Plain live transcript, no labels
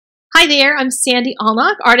Hi there, I'm Sandy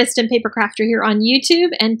Allnock, artist and paper crafter here on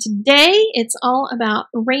YouTube, and today it's all about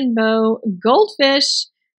rainbow goldfish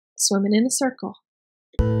swimming in a circle.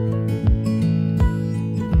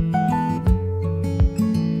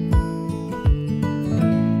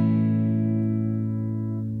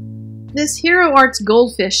 This Hero Arts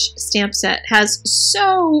Goldfish stamp set has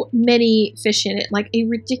so many fish in it, like a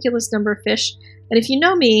ridiculous number of fish. And if you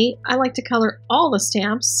know me, I like to color all the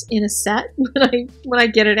stamps in a set when I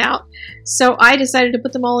get it out. So I decided to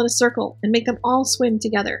put them all in a circle and make them all swim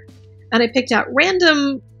together. And I picked out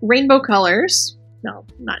random rainbow colors. No,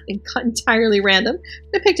 not entirely random.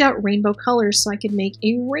 I picked out rainbow colors so I could make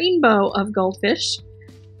a rainbow of goldfish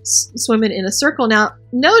swimming in a circle. Now,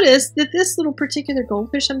 notice that this little particular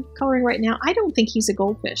goldfish I'm coloring right now, I don't think he's a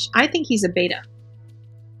goldfish. I think he's a betta.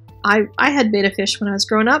 I had betta fish when I was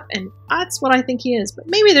growing up, and that's what I think he is. But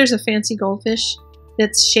maybe there's a fancy goldfish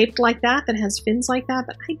that's shaped like that has fins like that,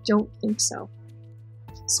 but I don't think so.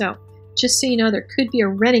 So, just so you know, there could be a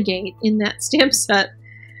renegade in that stamp set.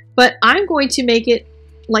 But I'm going to make it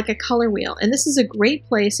like a color wheel. And this is a great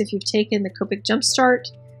place if you've taken the Copic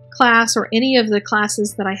Jumpstart class or any of the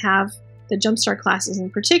classes that I have, the Jumpstart classes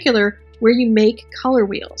in particular, where you make color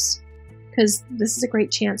wheels. Because this is a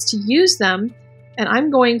great chance to use them. And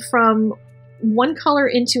I'm going from one color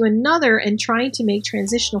into another and trying to make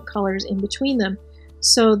transitional colors in between them.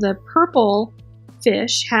 So the purple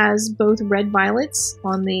fish has both red violets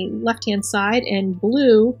on the left-hand side and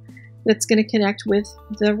blue that's going to connect with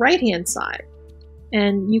the right-hand side.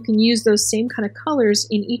 And you can use those same kind of colors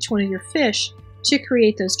in each one of your fish to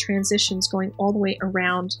create those transitions going all the way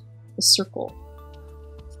around the circle.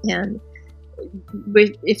 And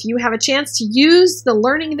if you have a chance to use the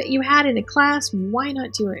learning that you had in a class, why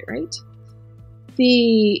not do it, right?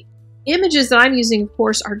 The images that I'm using, of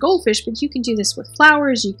course, are goldfish, but you can do this with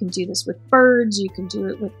flowers, you can do this with birds, you can do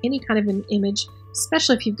it with any kind of an image,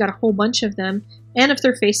 especially if you've got a whole bunch of them, and if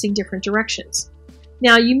they're facing different directions.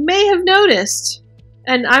 Now, you may have noticed,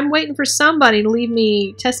 and I'm waiting for somebody to leave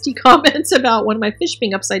me testy comments about one of my fish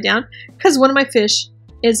being upside down, because one of my fish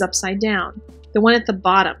is upside down, the one at the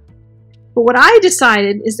bottom. But what I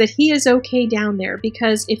decided is that he is okay down there,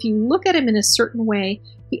 because if you look at him in a certain way,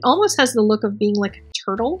 he almost has the look of being like a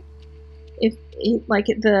turtle. Like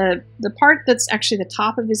the part that's actually the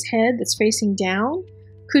top of his head that's facing down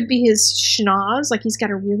could be his schnoz, like he's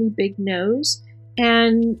got a really big nose,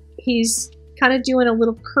 and he's kind of doing a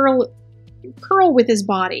little curl with his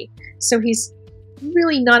body. So he's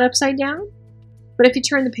really not upside down, but if you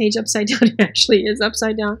turn the page upside down, it actually is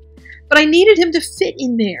upside down. But I needed him to fit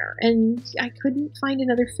in there, and I couldn't find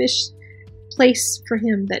another fish place for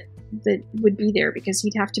him that would be there, because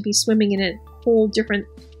he'd have to be swimming in a whole different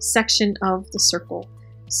section of the circle.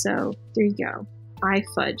 So there you go. I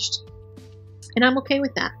fudged. And I'm okay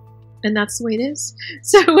with that. And that's the way it is.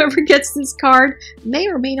 So whoever gets this card may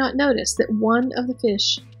or may not notice that one of the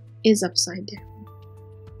fish is upside down.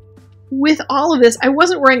 With all of this, I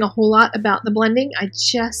wasn't worrying a whole lot about the blending. I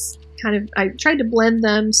tried to blend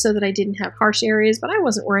them so that I didn't have harsh areas, but I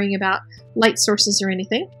wasn't worrying about light sources or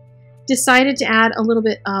anything. Decided to add a little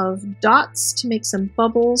bit of dots to make some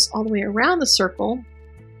bubbles all the way around the circle.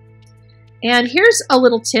 And here's a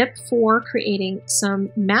little tip for creating some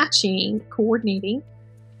matching, coordinating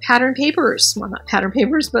pattern papers. Well, not pattern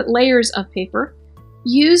papers, but layers of paper.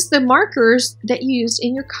 Use the markers that you used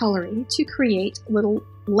in your coloring to create little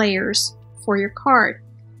layers for your card.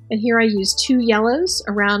 And here I used 2 yellows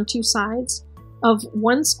around 2 sides of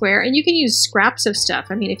one square. And you can use scraps of stuff.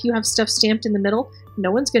 I mean, if you have stuff stamped in the middle,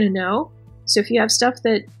 no one's going to know. So if you have stuff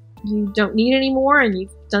that you don't need anymore and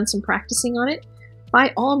you've done some practicing on it,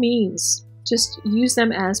 by all means, just use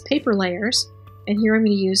them as paper layers. And here I'm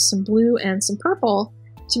going to use some blue and some purple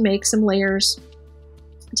to make some layers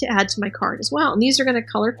to add to my card as well. And these are going to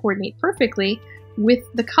color coordinate perfectly with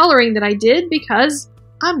the coloring that I did, because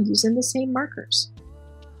I'm using the same markers.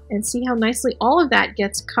 And see how nicely all of that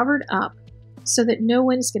gets covered up so that no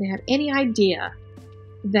one is going to have any idea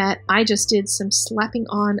that I just did some slapping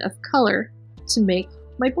on of color to make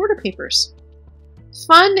my border papers.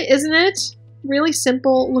 Fun, isn't it? Really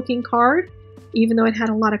simple looking card, even though it had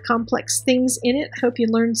a lot of complex things in it. I hope you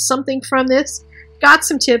learned something from this. Got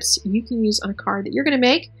some tips you can use on a card that you're going to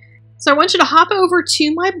make. So I want you to hop over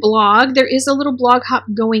to my blog. There is a little blog hop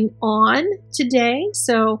going on today,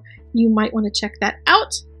 so you might want to check that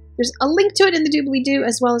out. There's a link to it in the doobly-doo,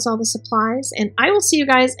 as well as all the supplies. And I will see you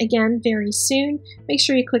guys again very soon. Make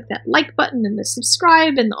sure you click that like button and the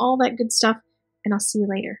subscribe and all that good stuff. And I'll see you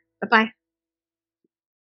later. Bye-bye.